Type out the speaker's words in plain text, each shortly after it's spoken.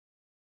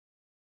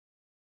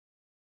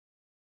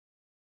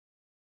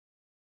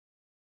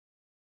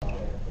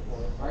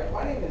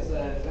name is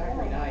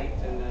Zachary Knight,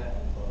 and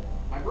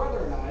my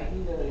brother and I,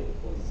 he really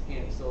is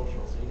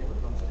antisocial, so he never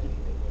comes to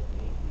anything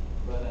with me.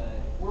 But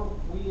we're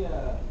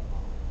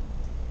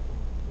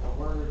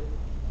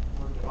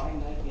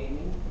Divine Knight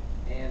Gaming,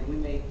 and we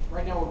make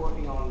right now we're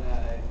working on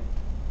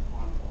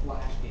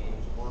Flash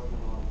games. We're working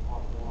on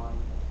one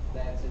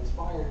that's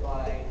inspired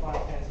by Final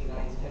Fantasy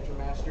IX's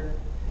Tetramaster.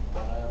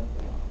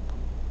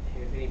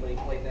 If anybody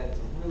played that, it's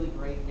a really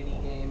great mini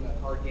game, a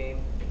card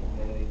game,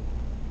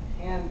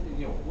 and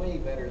way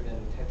better than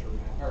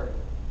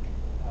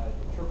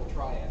Triple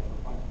Triad from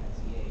Final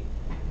Fantasy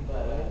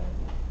VIII.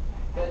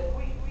 But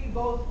we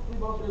both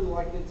really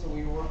liked it, so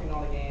we were working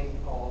on a game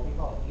called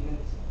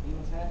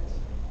Demon's Hex,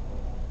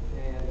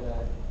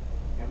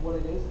 and what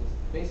it is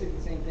basically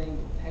the same thing,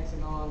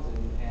 hexagons,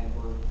 and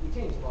we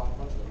changed a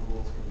bunch of the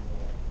rules because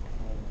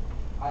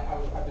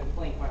I've been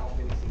playing Final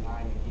Fantasy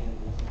IX again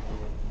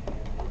recently, and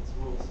its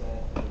rule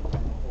set and the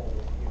whole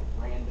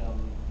random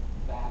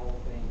battle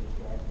thing just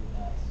drives me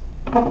nuts.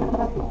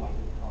 All my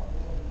good cards.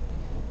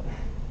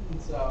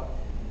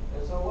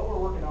 So what we're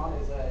working on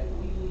is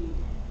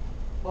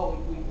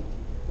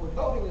we're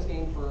developing this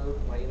game for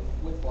play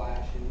with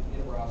Flash in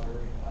a browser.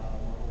 We're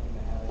hoping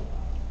to have it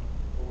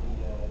fully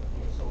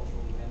social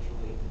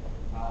eventually.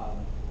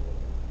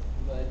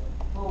 But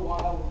for a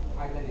while,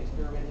 I've been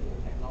experimenting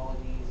with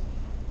technologies.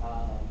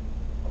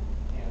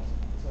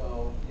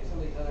 So some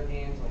of these other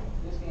games, like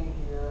this game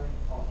here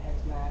called Hex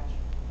Match.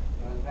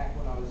 In fact,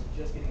 when I was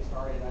just getting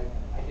started,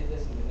 I did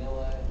this in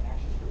vanilla,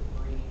 ActionScript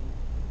 3,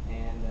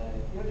 and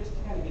just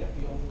to kind of get a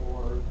feel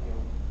for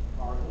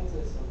cards. It's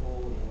a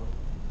simple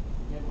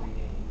memory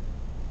game.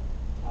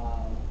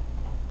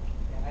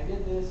 And I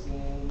did this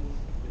in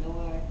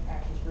vanilla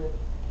ActionScript,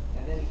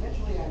 and then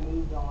eventually I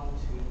moved on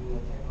to a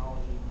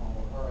technology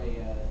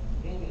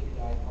a game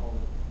API called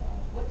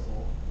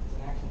Flixel. It's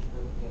an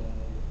ActionScript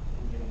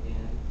engine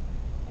again,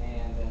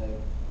 and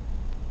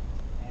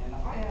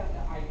I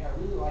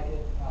really like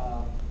it. I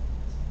don't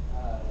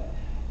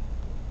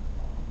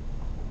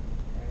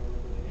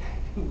remember the guy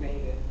who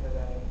made it, but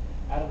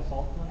Adam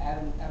Saltzman?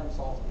 Adam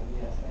Saltzman,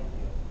 yes, thank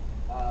you.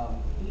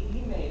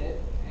 He made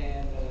it,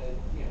 and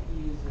he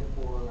used it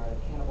for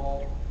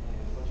Cannibal and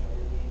a bunch of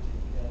other games that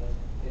he does.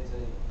 It's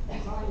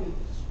designed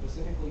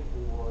specifically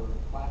for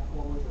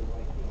platformers, or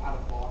out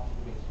of the box, you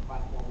can make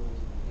platformers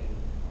in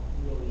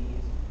real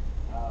ease.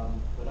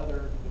 But other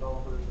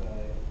developers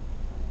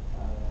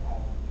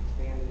have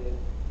expanded it,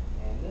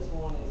 and this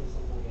one is a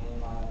simple game.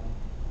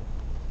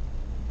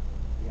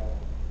 You gotta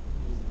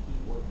use the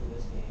keyboard for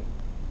this game,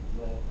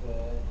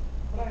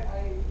 but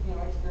I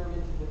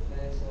experimented with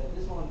this.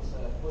 This one's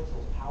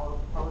Flixel's Power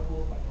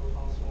Tools by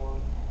Photon Storm.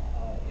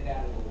 It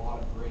added a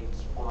lot of great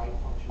sprite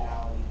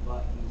functionality,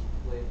 buttons,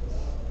 clicks,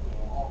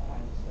 all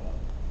kinds of stuff.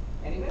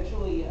 And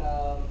eventually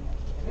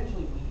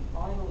we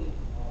finally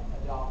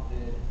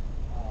adopted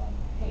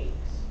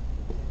Hakes,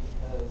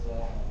 because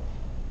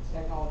this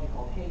technology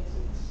called Hakes,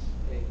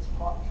 it's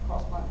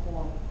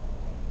cross-platform.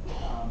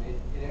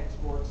 It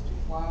exports to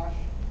Flash.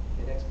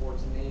 It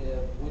exports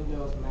native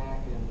Windows, Mac,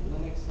 and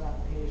Linux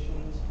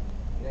applications.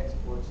 It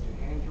exports to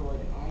Android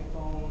and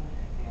iPhone,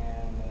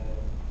 and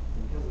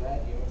because of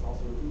that, it's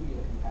also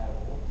Ouya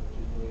compatible, which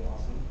is really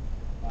awesome.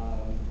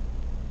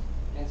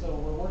 And so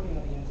we're working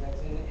on the Index,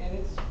 and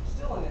it's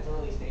still in its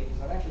early stages.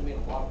 I've actually made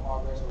a lot of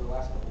progress over the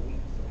last couple of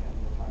weeks, so I had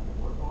more time to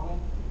work on it.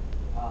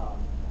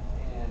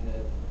 And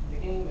the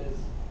game is,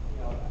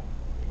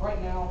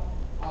 right now,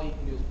 all you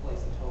can do is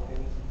place the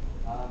tokens.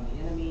 The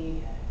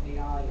enemy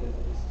AI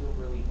is still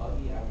really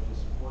buggy. I was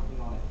just working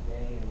on it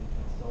today, and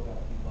still got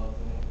a few bugs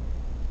in it.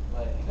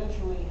 But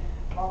eventually,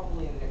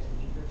 probably in the next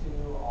week or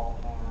two, I'll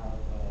have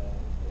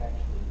it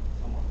actually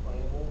somewhat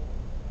playable.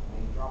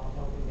 You drop a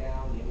token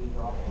down, the enemy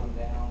drops one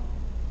down,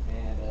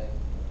 and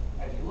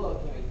as you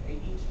look,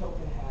 each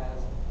token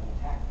has an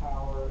attack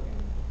power and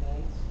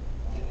defense,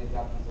 and they've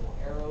got these little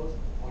arrows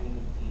pointing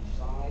to each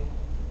side,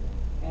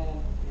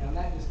 and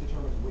that just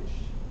determines which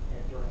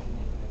direction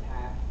they can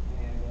attack.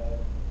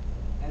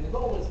 And the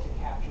goal is to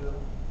capture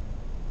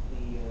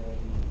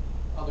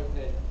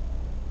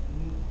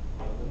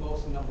the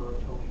most number of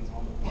tokens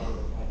on the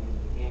board by the end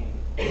of the game.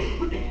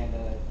 And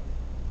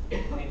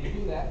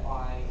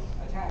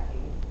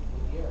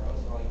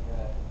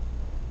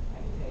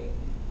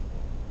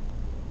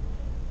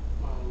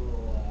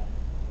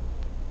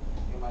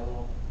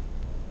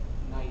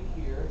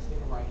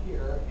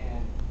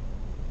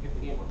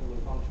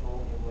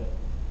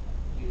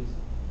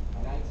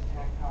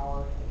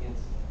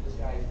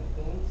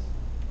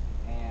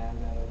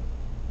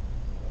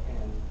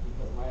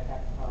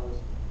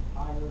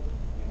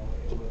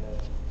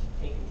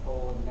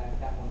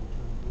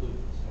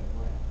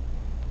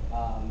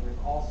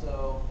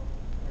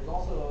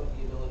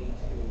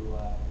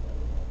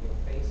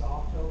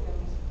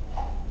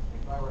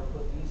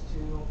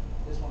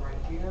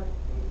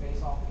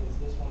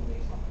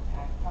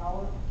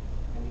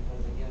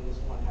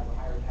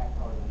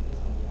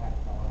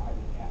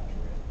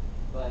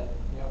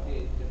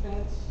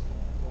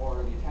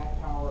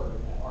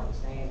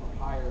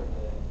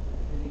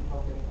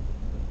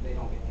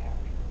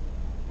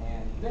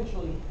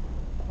eventually,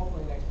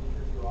 hopefully next week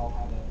or two, I'll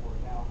have that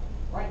worked out.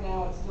 Right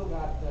now, it's still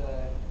got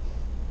a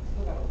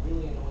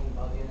really annoying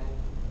bug in it.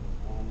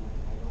 I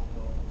don't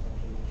know if it's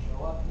actually going to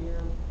show up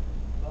here,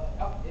 but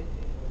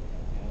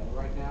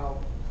right now,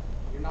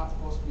 you're not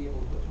supposed to be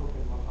able to put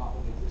tokens on top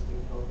of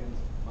existing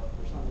tokens, but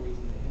for some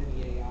reason, the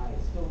enemy AI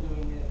is still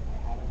doing it. I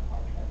haven't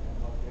quite tracked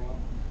that bug down.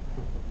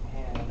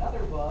 And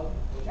another bug,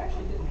 which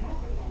actually didn't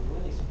happen, I'm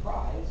really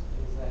surprised,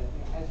 is that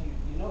as you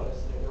notice,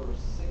 there were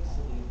 6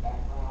 of these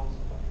backgrounds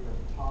up here at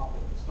the top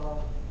at the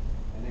start,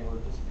 and they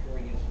were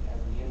disappearing as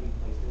the enemy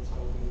placed its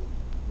tokens,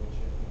 which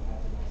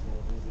has a nice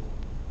little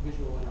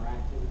visual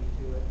interactivity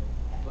to it.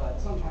 But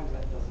sometimes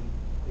they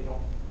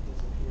don't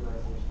disappear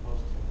as they're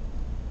supposed to.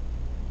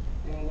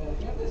 And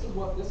this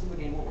is the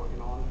game we're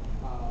working on.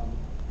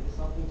 It's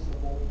something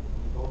simple.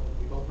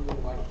 We both really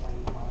like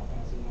playing Final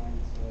Fantasy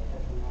IX's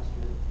Tetra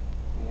Master,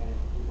 and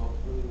we both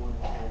really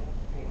wanted to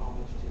pay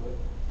homage to it.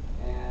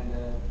 And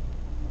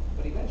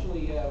but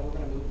eventually we're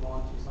going to move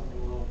on to something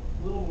a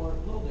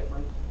little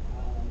different. I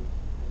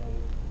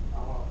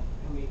don't know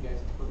how many of you guys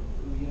have heard of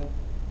Ouya?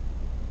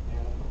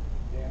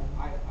 Yeah.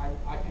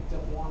 I picked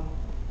up one.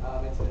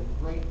 It's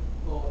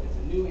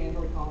a new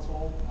Android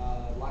console.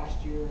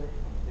 Last year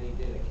they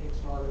did a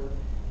Kickstarter,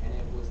 and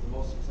it was the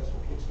most successful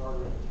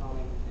Kickstarter at the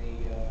time. They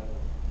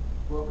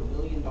broke $1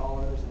 million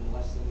in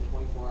less than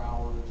 24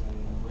 hours and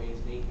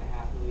raised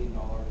 $8.5 million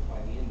by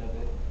the end of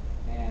it.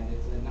 And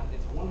it's a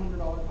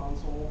 $100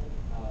 console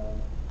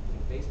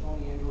based on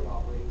the Android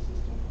operating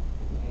system.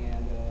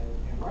 And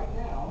right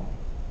now,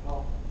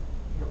 well,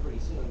 here pretty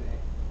soon,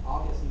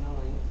 August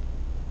 9th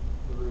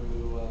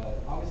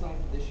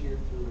of this year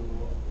through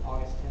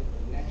August 10th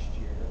of next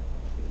year,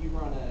 if you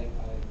run a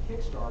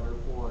Kickstarter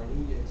for an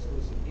Ouya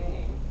exclusive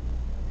game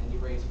and you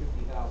raise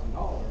 $50,000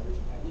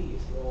 at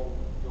least,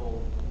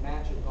 they'll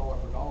match it dollar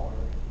for dollar,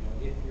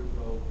 if you're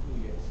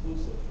Ouya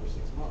exclusive for 6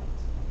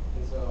 months.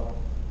 And so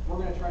we're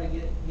going to try to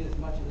get as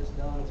much of this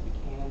done as we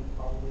can,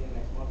 probably in the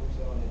next month or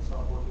so, and then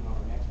start working on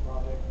our next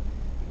project,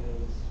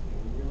 because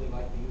we really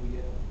like the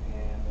Ouya,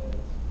 and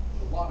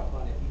it's a lot of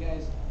fun. If you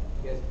guys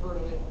have heard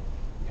of it,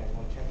 you guys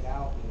want to check it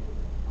out.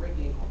 Great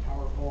game called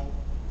Powerful.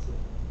 It's the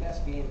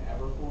best game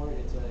ever for it.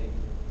 It's a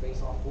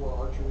face off 4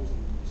 archers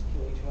and you just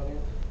kill each other,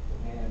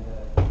 and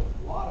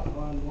a lot of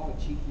fun, a lot of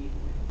cheeky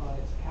fun.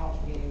 It's a couch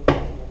game.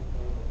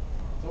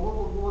 So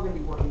we're going to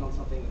be working on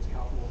something that's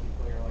couch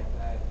multiplayer like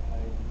that.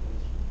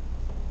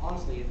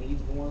 Honestly, it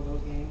needs more of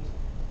those games,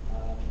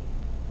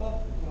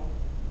 but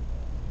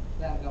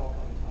that'll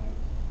come in time.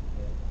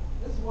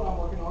 This is what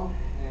I'm working on,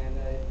 and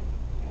if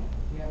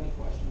you have any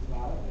questions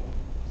about it, then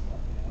just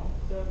let me know.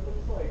 So it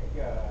looks like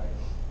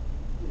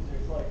is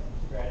there some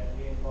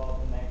strategy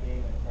involved in that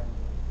game in terms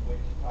of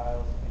which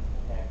tiles can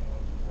attack in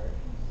which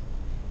directions?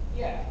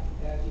 Yeah,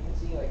 as you can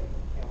see,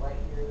 right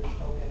here, this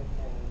token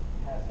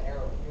has an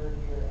arrow here,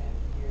 and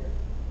here,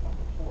 up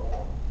to 4.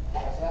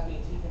 So that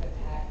means he can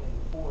attack in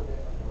 4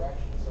 different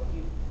directions. So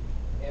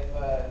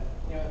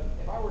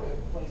if I were to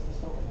place this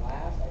token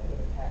last, I could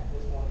have attacked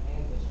this one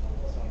and this one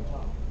at the same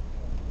time.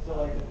 So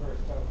like the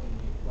first token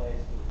you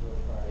placed was really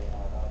probably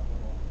not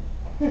optimal.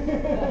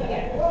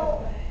 Yeah,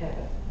 well,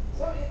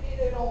 so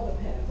it all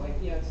depends.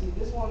 See,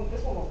 this one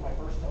was my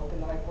first token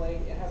that I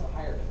played. It has a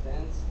higher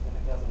defense and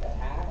it doesn't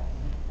attack.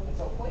 And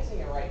so placing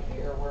it right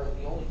here, where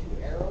the only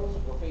 2 arrows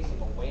were facing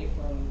away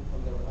from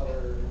the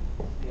other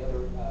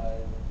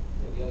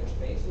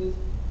spaces,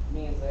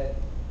 means that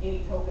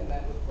any token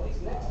that was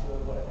placed next to it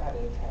would have had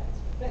to attack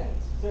its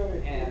defense. So if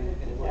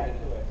it's attack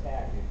to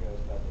attack, it goes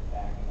to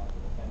attack and not to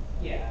defense.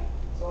 Yeah.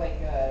 So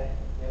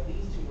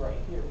these 2 right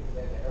here, because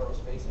they have the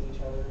arrows facing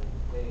each other,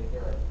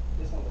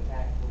 this one's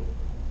attack would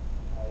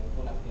have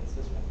went up against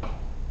this one.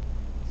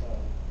 So,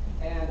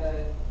 and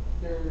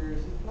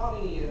there's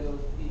not any of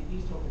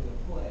these tokens in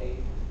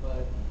play,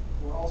 but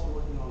we're also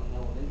working on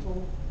an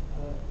elemental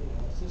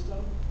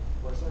system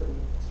where certain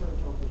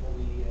tokens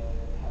will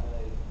have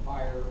a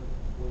fire,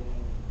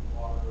 wind,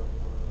 water,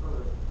 or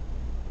earth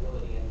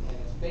ability, and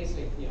it's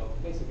basic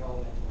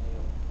elemental.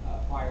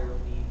 Fire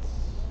beats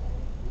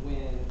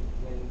wind,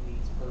 wind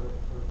beats earth,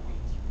 earth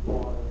beats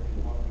water,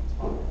 and water beats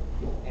fire,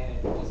 and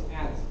it just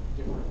adds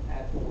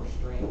more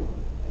strength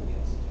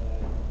against the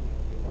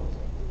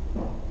opposing.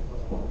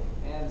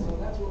 And so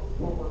that's what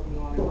we're working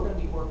on, and we're going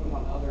to be working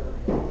on other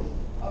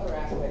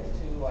aspects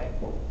too, like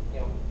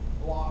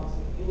blocks.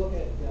 If you look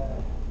at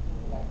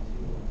back to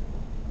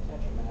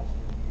Tetra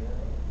Master here.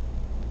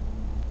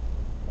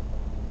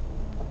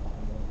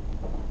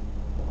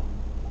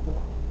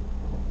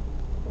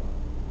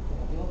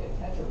 If you look at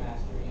Tetra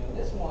Master,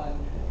 this one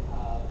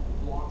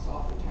blocks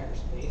off entire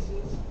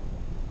spaces.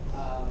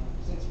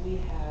 Since we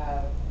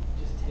have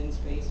just 10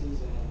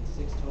 spaces and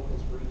 6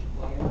 tokens for each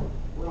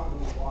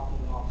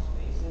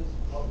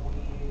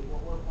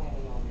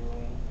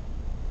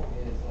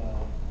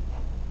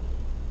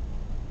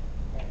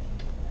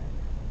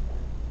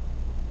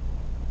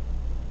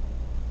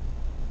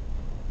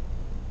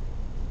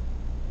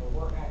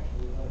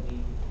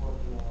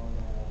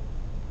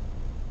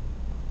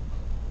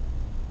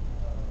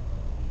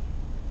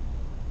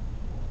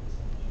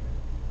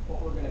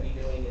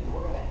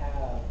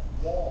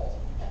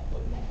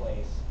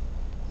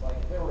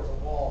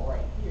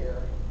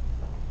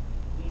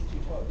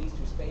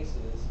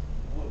spaces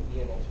wouldn't be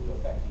able to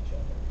affect each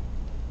other.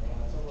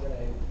 And so we're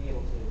going to be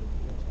able to,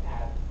 to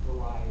add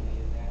variety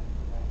in that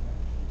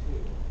fashion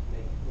too,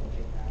 make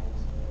battles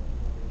more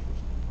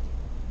interesting.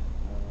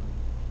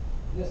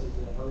 This is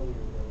an earlier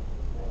build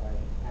of what I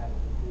had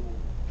with the cool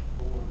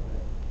board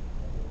that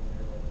I put in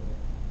there,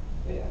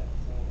 but yeah.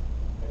 So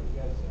Have you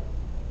guys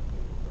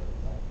painted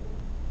prototype for it?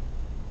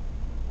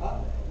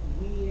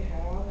 we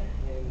have,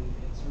 in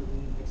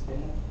certain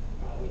extent,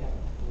 we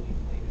haven't fully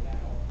played it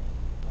out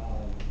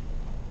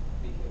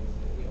because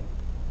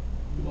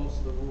most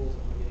of the rules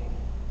that we're getting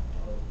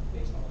are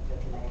based off of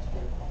Tetramaster.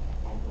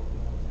 We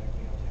don't know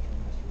exactly how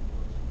Tetramaster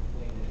works. We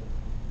played it,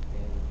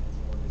 and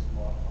so we're just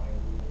modifying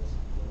rules,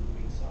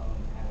 removing some,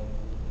 adding a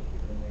little bit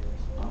here and there.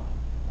 So,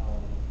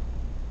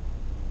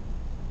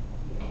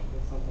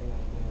 it's something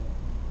that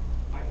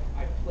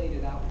I played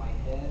it out in my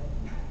head.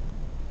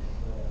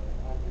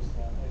 I just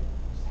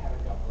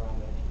haven't gotten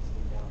around to actually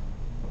sitting down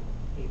on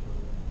paper,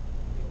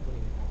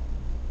 putting it out.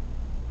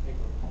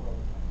 Paper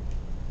prototype.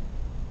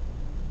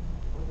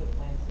 What are the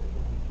planned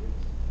social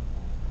features?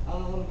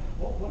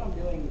 What I'm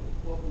doing,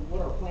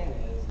 what our plan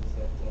is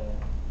that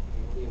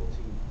you'll be able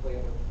to play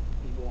other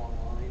people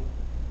online.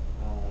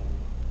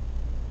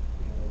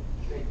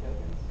 Trade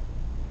tokens?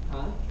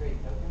 Huh? Trade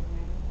tokens,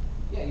 maybe?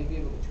 Yeah, you'll be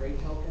able to trade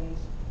tokens.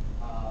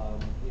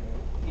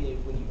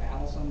 When you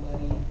battle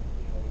somebody,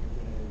 you're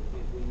gonna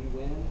when you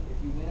win, if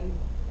you win,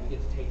 you get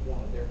to take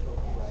one of their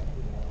tokens. Right.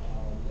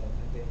 That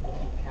they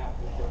keep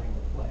captive during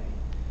the play.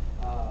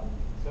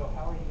 So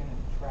how are you going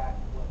to track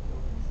what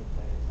tokens the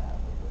players have?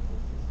 What's the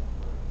system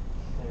for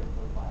player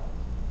profiles?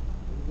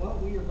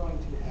 What we are going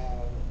to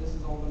have, this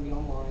is all going to be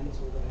online,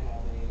 so we're going to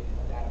have a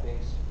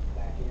database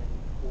back end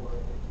for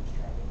it that keeps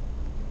track of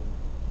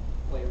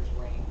players'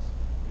 ranks,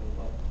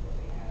 what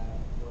they have,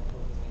 what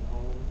tokens they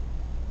own,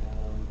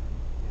 and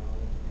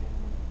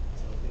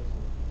so things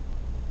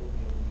will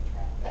be able to be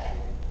tracked that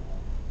way.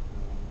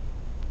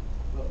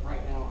 But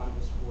right now, I'm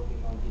just working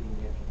on getting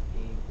the actual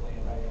gameplay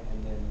of it, and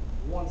then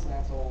once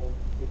that's all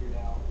figured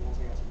out, once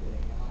I got some good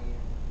AI in,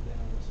 then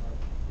I'm going to start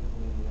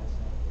implementing that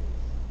stuff.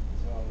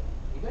 So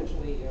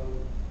eventually,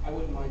 I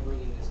wouldn't mind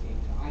bringing this game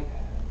to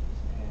iPads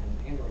and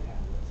Android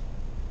tablets,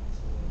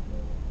 so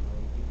that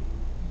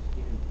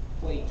you can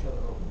play each other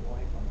over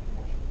Wi-Fi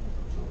connection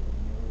or something,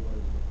 where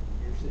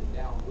you're sitting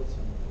down with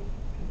somebody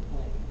and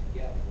playing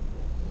together.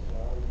 So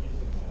are we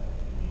using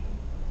any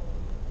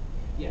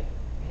Yeah,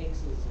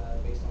 Hanks is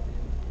based on N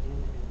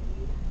and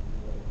E,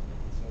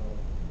 so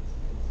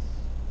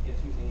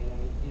it's using N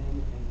and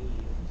E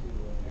to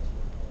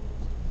export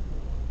players.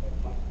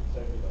 So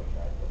have you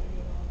tried putting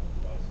it on a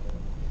device yet?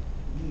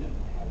 No,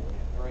 I haven't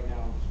yet. Right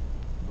now, I'm just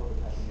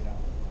prototyping it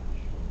out with Flash.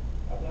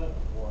 I've done it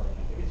before, and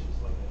I think it's just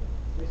like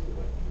it's basically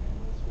like a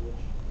command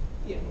switch.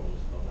 Yeah. It'll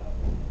just build out.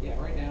 Yeah,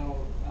 right now,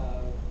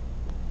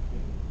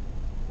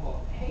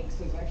 well,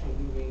 Hanks is actually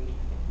moving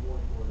more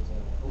towards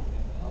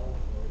OpenML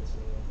for its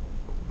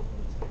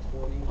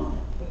exporting, but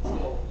it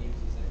still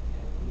uses it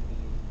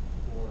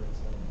for its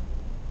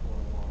for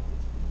a lot of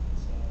its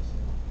stuff. So,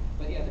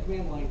 but yeah, the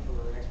command line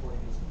for exporting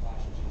this to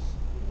Flash is just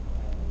in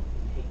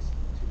Hanks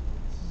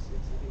 2.6,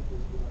 I think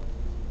was what I was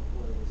using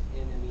before. It was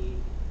NME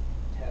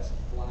test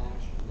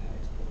Flash, and that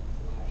exported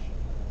Flash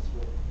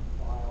Swift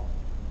file.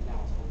 And now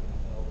it's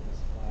OpenML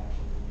test Flash,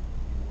 and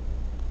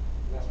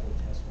that's for the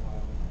test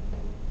file.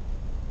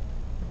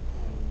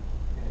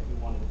 And if you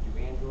wanted to do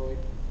Android,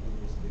 you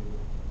would just do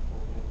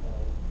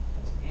OpenML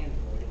test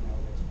Android, and that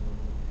would export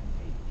in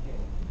APK,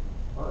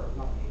 or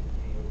not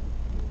APK,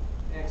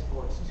 it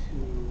exports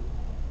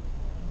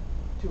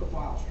to a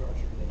file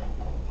structure that you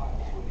can compile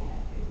to an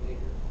APK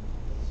later,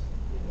 because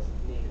it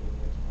doesn't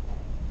natively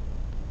export.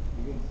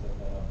 You can set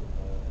that up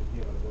if you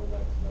have a build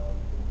X now,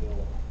 you can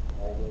build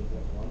all those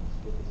at once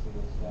with a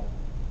single step.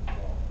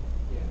 Well,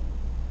 Yeah.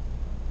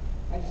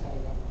 I just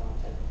haven't gotten around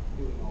to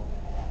doing all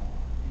that.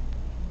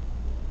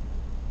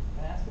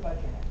 Can I ask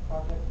about your next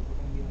project? Is it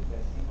going to be like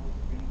a single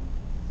screen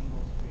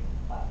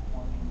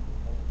platforming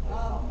like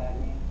combat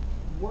game?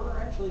 We're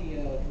actually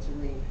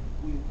considering,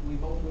 we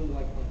both really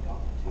like playing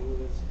Dota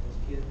 2 as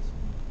kids.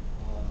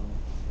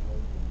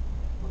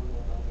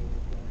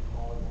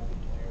 Call it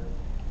multiplayer,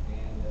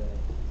 and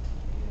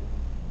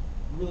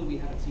really we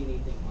haven't seen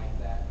anything like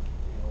that.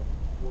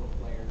 4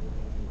 players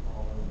and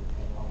crawler with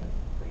a lot of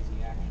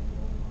crazy action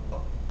going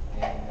on,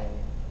 and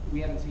we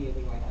haven't seen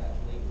anything like that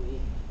lately.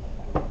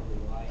 That we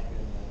really like,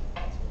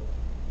 and so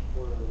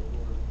we're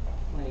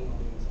planning on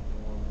doing something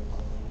along those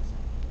lines,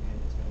 and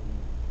it's going to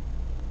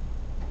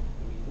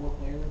be 4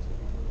 players. It's going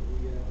to be for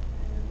Ouya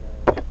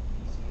and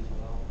PC as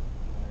well.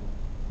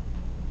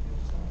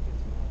 Just get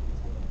some help and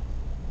stuff.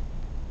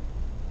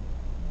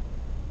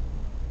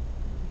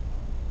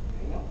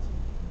 Anything else?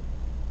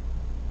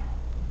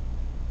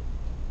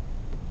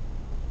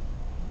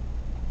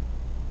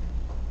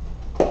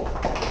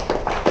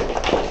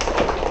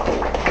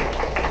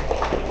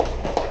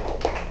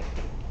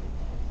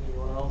 Does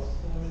anyone else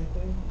have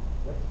anything?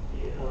 Yep.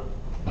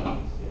 Yeah.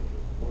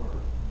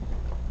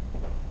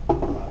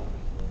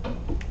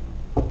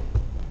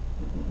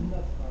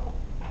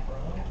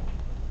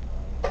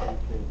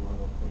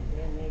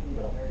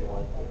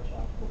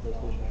 tried the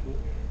PlayStation 2.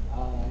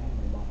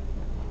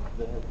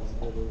 They have this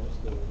literally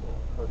just a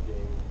card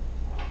game.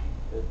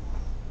 It's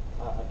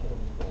I can't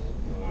explain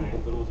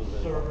it. The rules are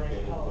very Server in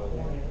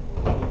complicated,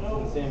 but California. it's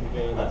in the same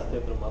vein as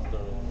Tether Master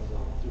and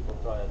Super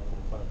Triad from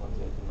Final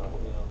Fantasy 8 and 9,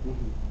 you know.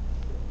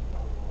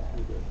 It's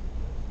pretty good.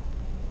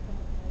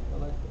 I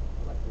like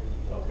the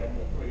games Okay, like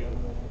that. here we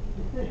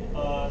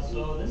go.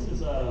 So this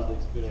is a Use the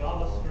experience more.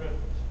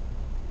 JavaScript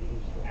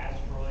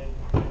asteroid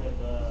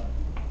kind of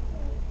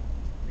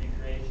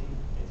recreation.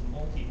 It's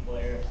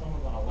multiplayer. If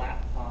someone's on a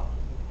laptop,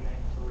 you can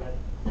connect to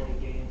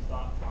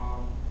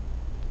redplaygames.com.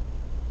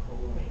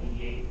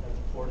 88, that's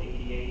port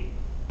 88,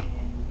 and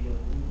you'll be a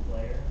blue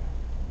player.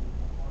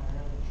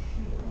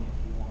 Shoot me if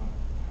you want.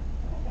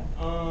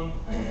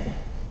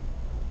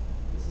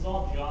 This is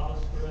all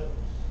JavaScript.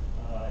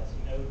 It's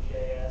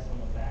Node.js on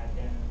the back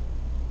end.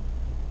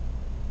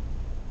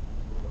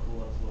 What the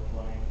bullets look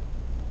like.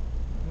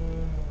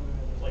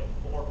 There's like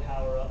 4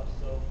 power-ups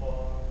so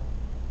far.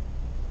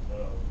 So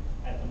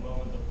at the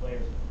moment the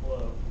players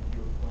float, if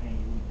you were playing,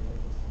 you wouldn't be able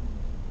to see.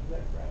 Is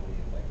that gravity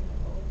affecting the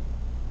color?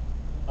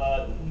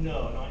 No,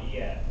 not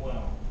yet.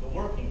 Well, the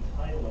working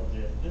title of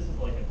this is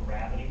like a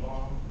gravity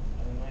bomb.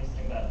 And the nice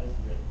thing about this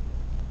is it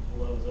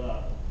blows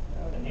up.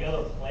 And the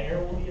other player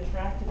will be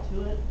attracted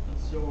to it, and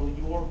so will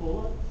your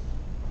bullets,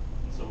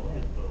 and so will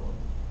his bullets.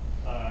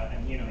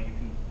 And you know, you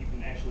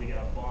can actually get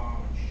a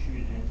bomb and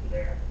shoot it into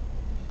there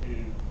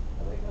too.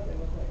 I like how they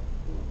look like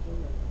little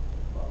children.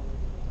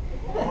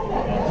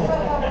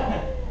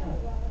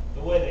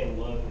 The way they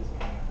look is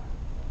kind of,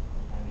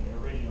 I mean,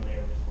 originally they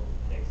were just little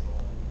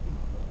pixels.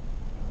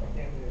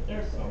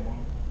 There's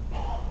someone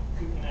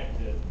who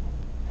connected.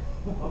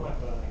 Oh my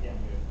god, I can't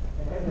move.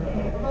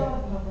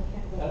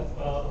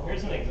 Well,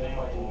 here's an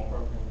example.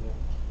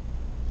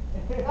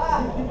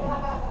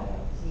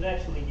 This is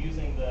actually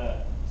using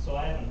so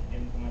I haven't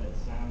implemented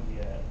sound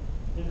yet.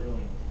 Didn't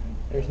really intend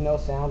to. There's no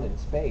sound in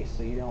space,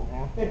 so you don't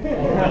have to.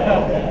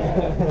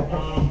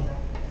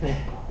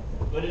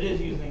 But it is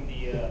using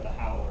the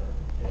Howler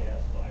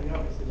JS file. You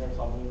obviously never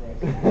saw moon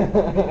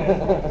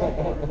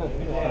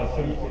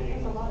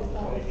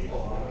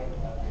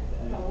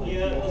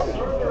Yeah, the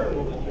server,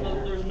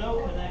 there's no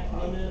connect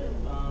limit.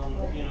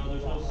 You know,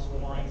 there's no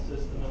scoring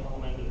system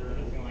implemented or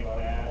anything like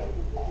that.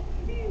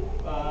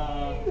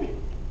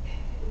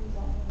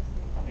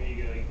 There you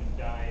go. You can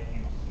die if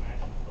you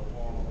smash into the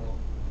wall.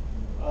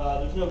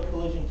 There's no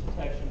collision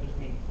detection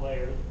between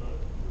players, but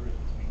there is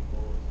between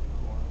bullets, of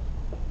course.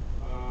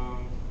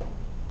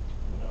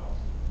 What else?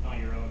 Not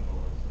your own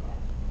bullets.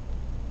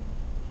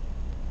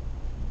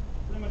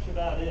 Pretty much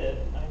about it.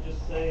 I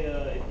just say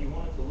if you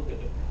wanted to look at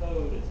the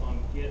code, it's on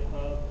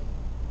GitHub.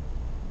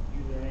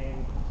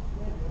 Username,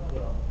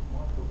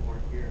 marker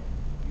board here.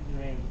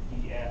 Username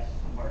DS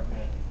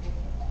Hartnett.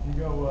 You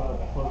go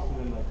post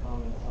it in the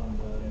comments on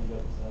the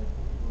Meetup site.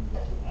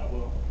 I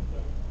will.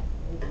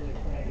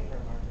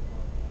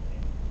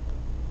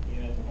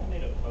 Yeah, I think I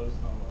made a post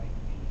on like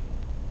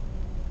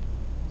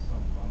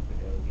some month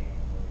ago game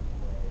where we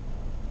played.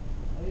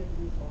 I have to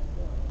do some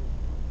stuff.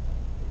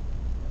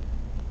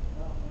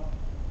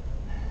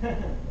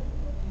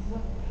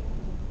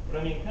 But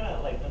I mean, kind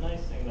of like the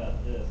nice thing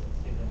about this, let's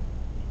see if I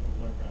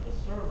can learn from it. The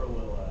server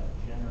will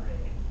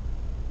generate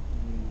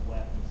new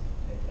weapons to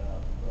pick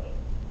up, but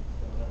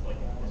so that's like a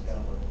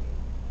discovery.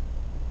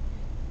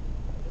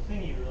 The thing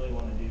you really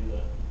want to do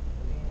to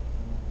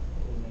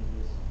make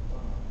this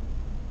fun.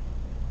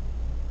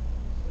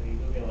 So you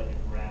go get like a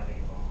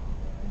gravity bomb,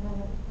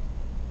 right?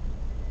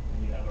 And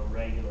you have a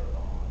regular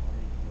bomb. Where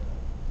do you go?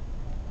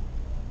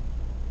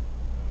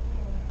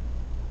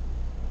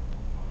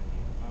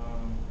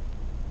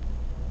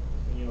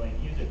 When you like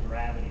use a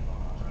gravity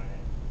bomb,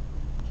 right?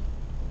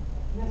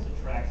 This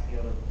attracts the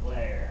other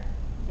player.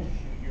 You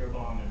shoot your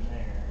bomb in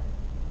there.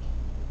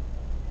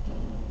 So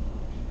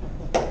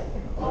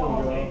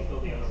you kill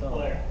the other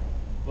player.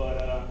 But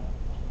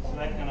so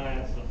that kind of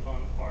adds the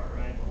fun part,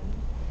 right?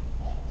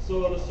 So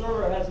the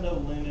server has no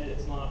limit.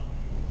 It's not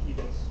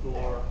keeping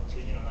score. So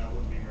you know that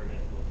wouldn't be very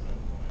difficult to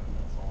implement.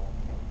 That's all.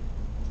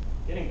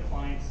 Getting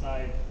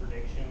client-side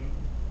prediction.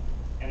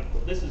 And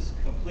this is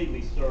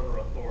completely server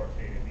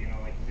authoritative, you know,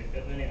 like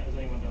has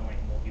anyone done like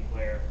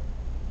multiplayer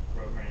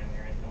programming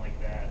or anything like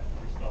that,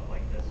 or stuff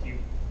like this?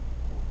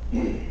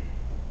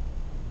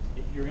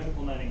 If you're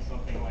implementing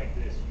something like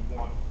this, you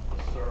want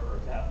the server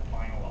to have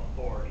final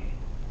authority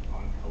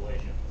on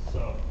collisions.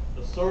 So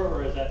the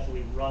server is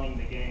actually running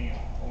the game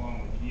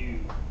along with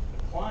you.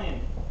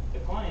 The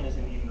client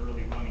isn't even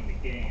really running the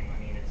game. I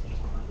mean, it's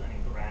just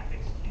presenting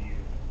graphics to you,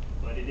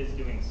 but it is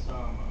doing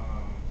some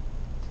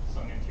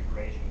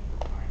integration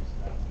for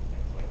timestamps and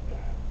things like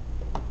that.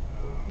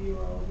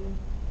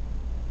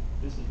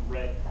 This is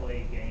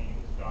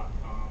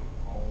redplaygames.com,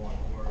 all one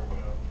word,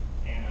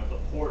 and the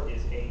port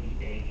is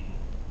 8080.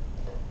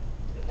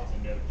 It's a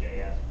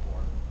Node.js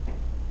port.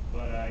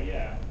 But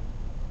yeah,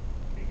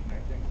 be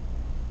connecting.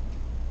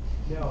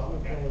 No, I'm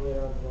Okay. playing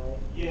later on tonight.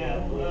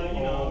 Yeah,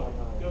 you know,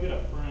 go get a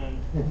friend.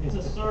 It's a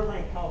server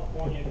in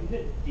California. If you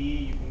hit D,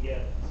 you can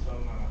get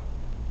some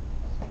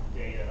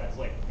data. That's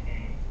like ping.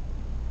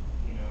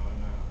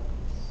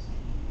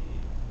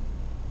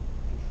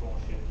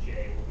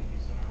 J will give you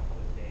some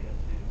output data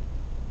too.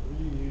 What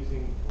are you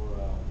using for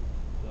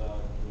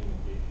the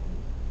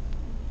communication?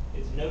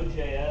 It's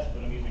Node.js,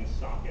 but I'm using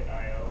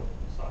Socket.io,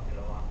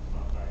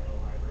 Socket.io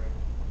library.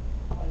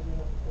 Why do you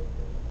have to take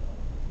that?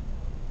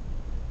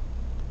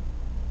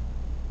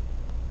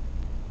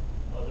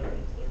 Oh, there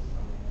is. There's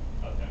some.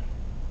 Okay.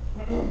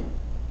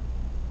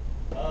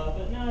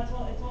 But no, it's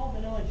all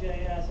vanilla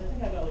JS. I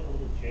think I got like a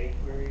little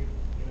jQuery,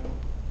 you know.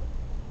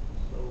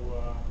 So,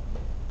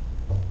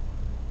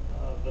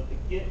 but the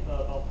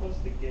GitHub, I'll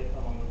post the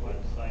GitHub on the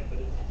website. But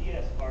it's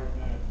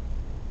dshartnett,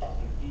 so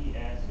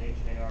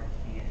DSHARTNETT,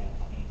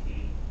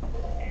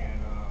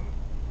 and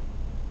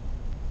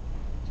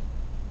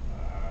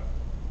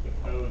the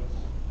code's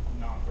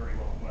not very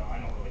well. Well, I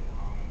don't really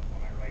comment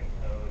when I write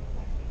code.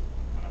 I'm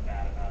kind of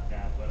bad about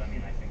that, but I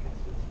mean, I think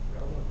it's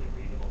relatively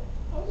readable.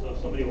 So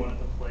if somebody wanted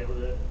to play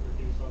with it or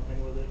do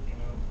something with it, you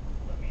know,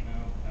 let me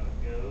know how it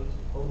goes.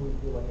 Totally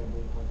feel like I'm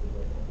being hunted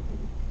right now.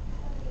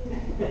 If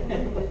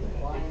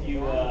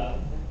you, let's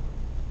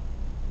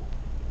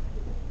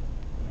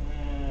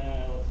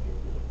get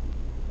rid of the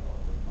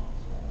developer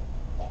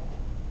console.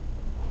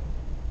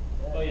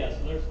 Oh yeah,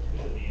 so there's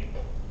two of you.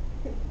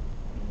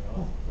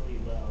 It's pretty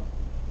loud.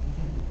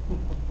 You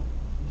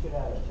should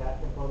add a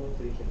chat component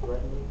so you can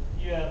threaten me.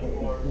 Yeah, of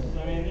course.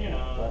 I mean, you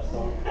know, That's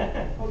all.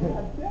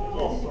 there's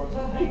all sorts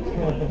of things you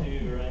want to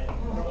do, right?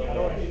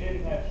 So if you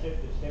didn't have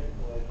shift-to-shift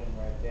collision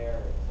right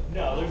there.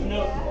 No,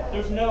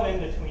 there's no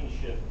in-between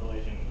shift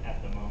collision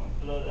at the moment.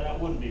 So that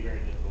wouldn't be very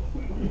difficult to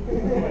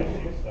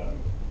do stuff.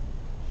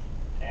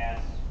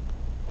 Ass.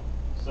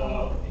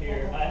 So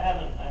here, I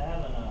haven't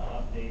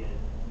updated.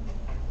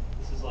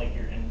 This is like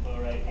your info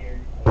right here.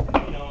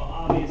 You know,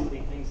 obviously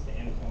things to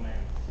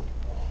implement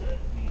that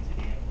need to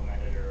be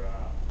implemented are you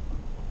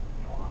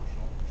know,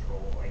 optional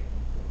control, like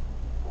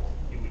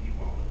do what you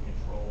want with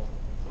control,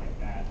 things like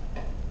that.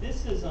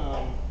 This is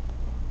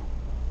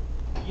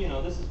you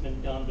know, this has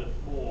been done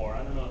before.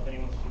 I don't know if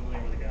anyone's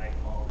familiar with a guy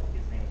called,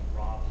 his name is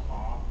Rob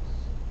Hawks.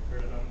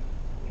 Heard of him?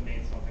 He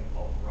made something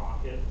called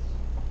Rockets,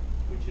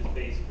 which is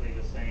basically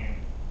the same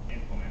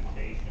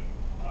implementation.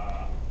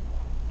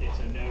 It's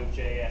a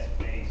Node.js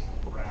based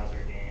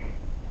browser game.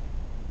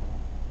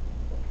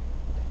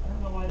 I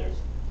don't know why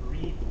there's 3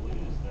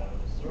 blues though.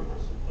 The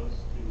server's supposed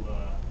to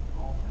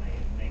alternate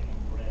and make them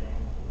red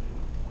and blue.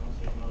 Unless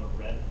there's another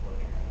red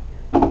floating around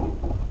here.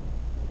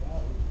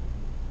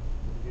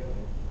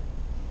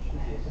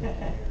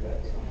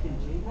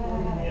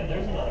 Yeah,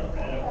 there's another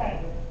red,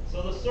 okay.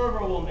 So the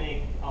server will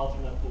make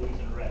alternate blues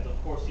and reds.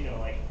 Of course, you know,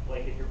 like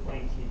if you're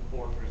playing Team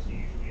Fortress, you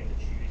usually have to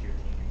choose your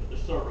team, but the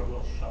server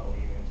will shuttle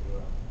you into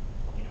a,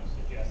 you know,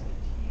 suggested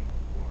team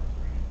or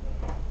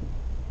anything.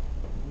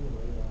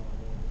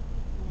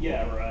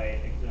 Yeah, right,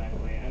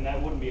 exactly. And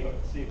that wouldn't be hard.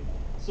 See,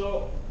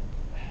 so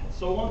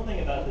one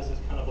thing about this is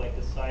kind of like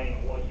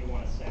deciding what you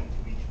want to send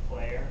to each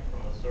player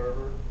from the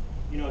server.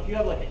 You know, if you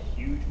have like a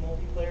huge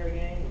multiplayer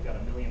game, you've got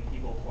 1 million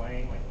people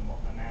playing, like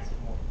a massive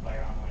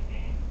multiplayer online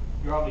game,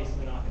 you're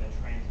obviously not going to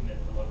transmit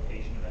the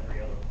location of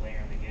every other player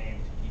in the game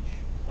to each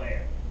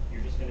player.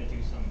 You're just going to do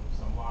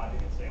some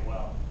logic and say,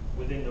 well,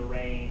 within the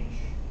range,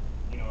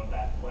 you know, of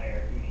that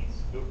player,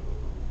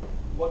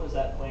 what does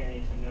that player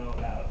need to know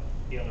about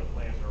the other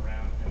players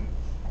around him?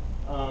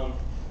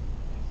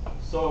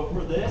 So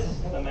for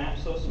this, the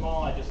map's so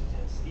small,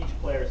 each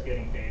player is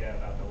getting data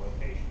about the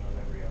location of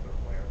every other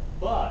player.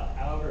 But,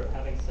 however,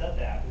 having said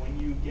that, when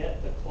you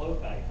get the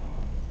cloak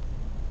icon,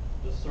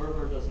 the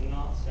server does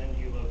not send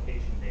you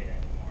location data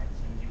anymore. It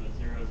sends you a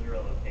 0,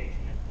 0 location.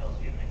 It tells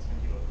you, and it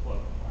sends you a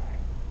cloak flag.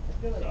 I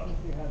feel like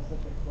since you have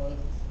such a closed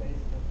space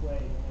to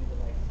play, you need to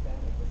like spend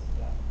with this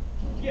stuff.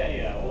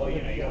 Yeah, well, you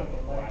know, you have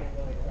don't a like it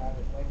really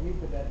crowded. Like leave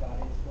the dead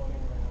bodies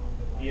floating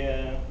around. And, like,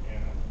 yeah,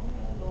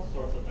 all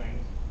sorts of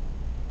things.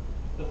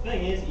 The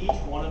thing is, each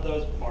one of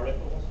those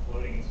particles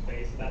floating in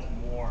space, that's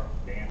more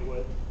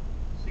bandwidth.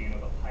 So, you know,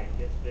 the pipe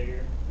gets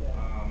bigger.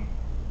 Yeah.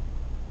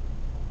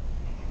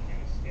 You can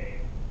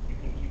escape.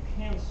 You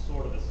can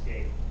sort of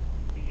escape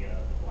the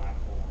black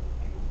hole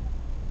if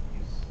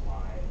you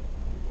slide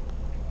where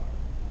they are.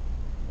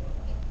 But,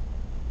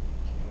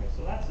 anyway,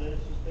 so that's it.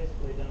 It's just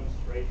basically a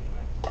demonstration.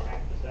 I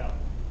hacked this out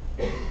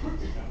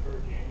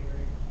December,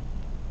 January.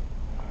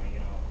 You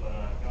know, but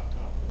I got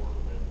kind of bored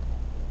with it.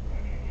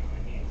 I mean, you know,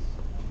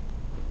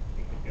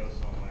 it could go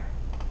somewhere.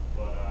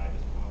 But I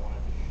just kind of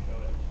wanted to show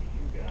it to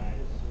you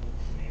guys.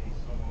 Maybe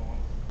someone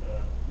wants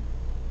to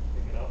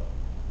pick it up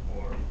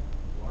or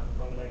learn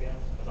from it, I guess.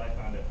 Because I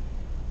found it,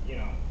 you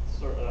know,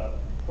 sort of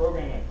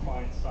programming a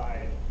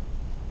client-side,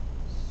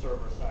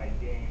 server-side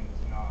game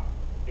is not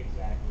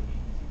exactly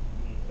easy.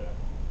 You need to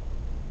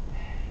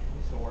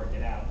work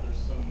it out. There's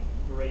some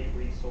great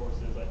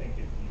resources. I think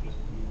if you just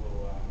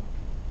Google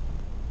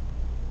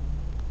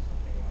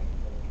something like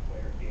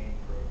multiplayer game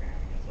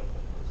programming, it's like the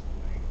first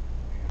link.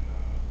 And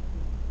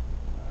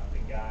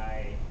the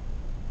guy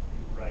who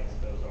writes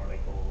those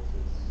articles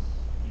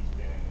he's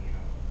been in, you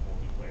know,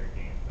 multiplayer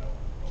game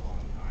development for a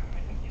long time. I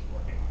think he's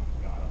working on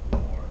God of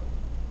War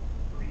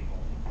 3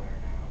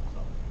 multiplayer now or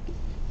something.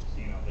 So,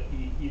 you know, but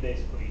he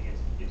basically gives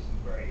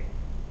some very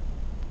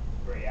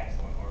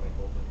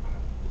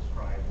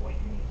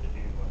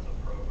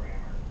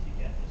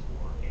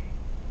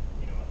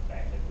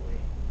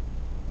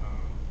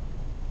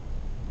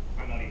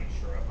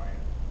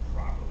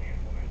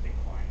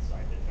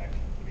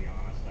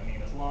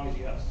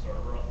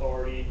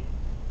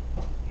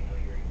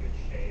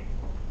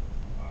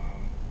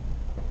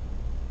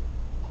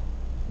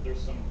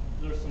there's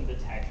some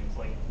detections.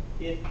 Like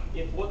if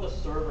what the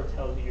server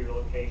tells you your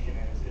location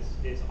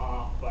is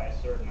off by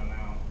a certain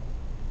amount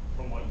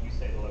from what you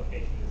say the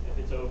location is, if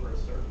it's over a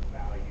certain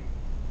value,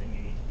 then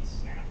you need to be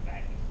snapped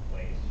back into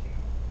place. You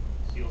know,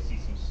 so you'll see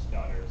some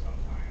stutter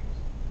sometimes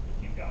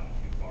if you've gotten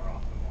too far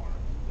off the mark,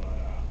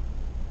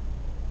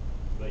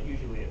 but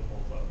usually it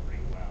holds up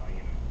pretty well.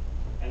 You know,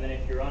 and then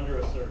if you're under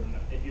a certain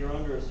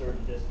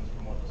distance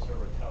from what the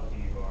server tells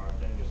you you are,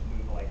 then just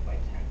move like by 10%,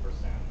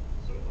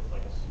 so it looks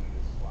like a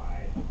smooth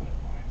slide on the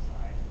client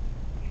side.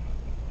 You know,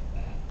 things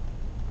like that.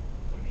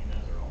 I mean,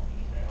 those are all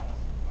details.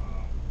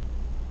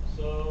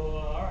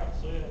 All right,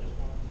 so yeah, I just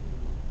wanted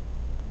to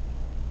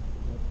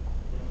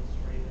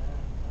demonstrate that.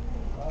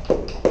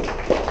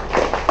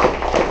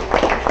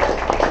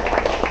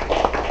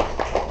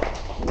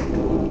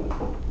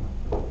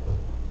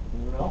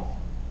 Anyone else?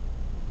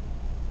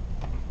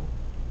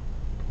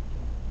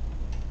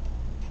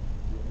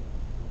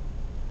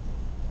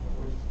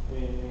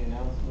 Any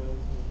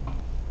announcements?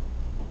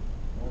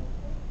 No?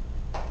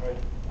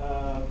 Right.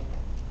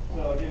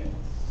 So again,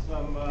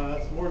 some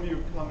more of you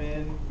have come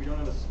in. We don't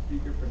have a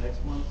speaker for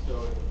next month,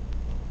 so if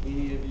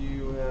any of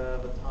you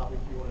have a topic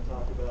you want to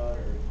talk about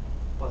or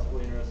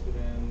possibly interested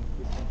in,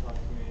 please come talk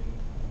to me and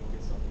we'll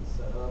get something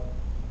set up.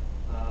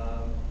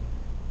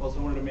 Also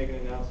wanted to make an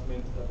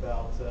announcement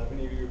about, if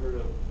any of you heard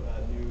of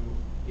a new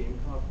game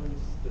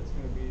conference that's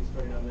going to be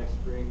starting out next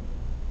spring.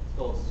 It's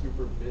called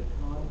Super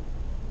BitCon.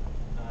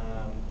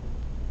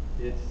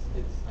 It's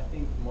I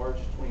think March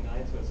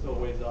 29th, so it's still a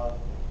ways off.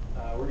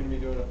 We're going to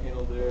be doing a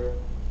panel there,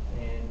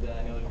 and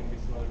I know there's going to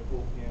be some other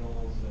cool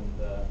panels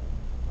and a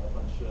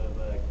bunch of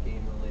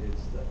game-related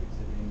stuff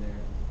exhibiting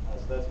there.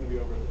 So that's going to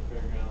be over at the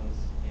fairgrounds,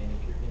 and if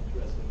you're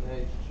interested in that,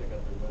 you should check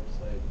out their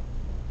website.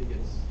 I think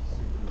it's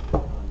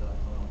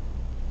superbitcon.com.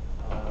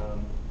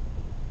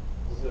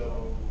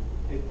 So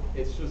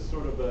it's just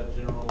sort of a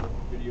general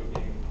video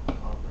game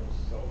conference.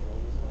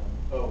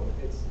 Oh,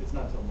 it's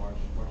not until March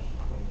 29th,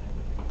 I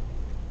think.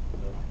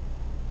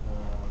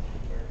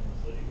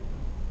 So,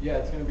 yeah,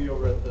 it's going to be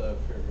over at the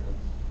fairgrounds.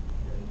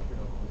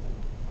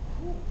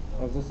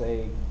 Is this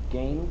a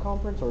game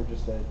conference or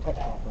just a tech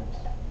conference?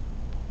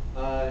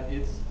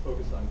 It's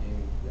focused on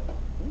gaming. Yeah.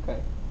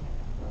 Okay.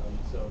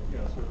 So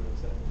sort of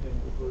exciting thing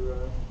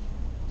for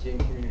game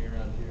community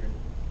around here.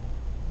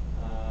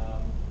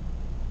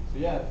 So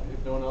yeah,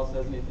 if no one else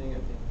has anything, I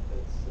think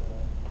that's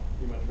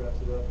pretty much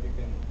wraps it up. You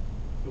can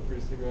feel free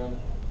to stick around.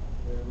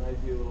 There might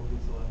be a little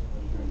pizza left,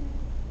 I'm not sure.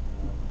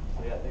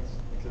 So yeah, thanks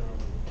everyone.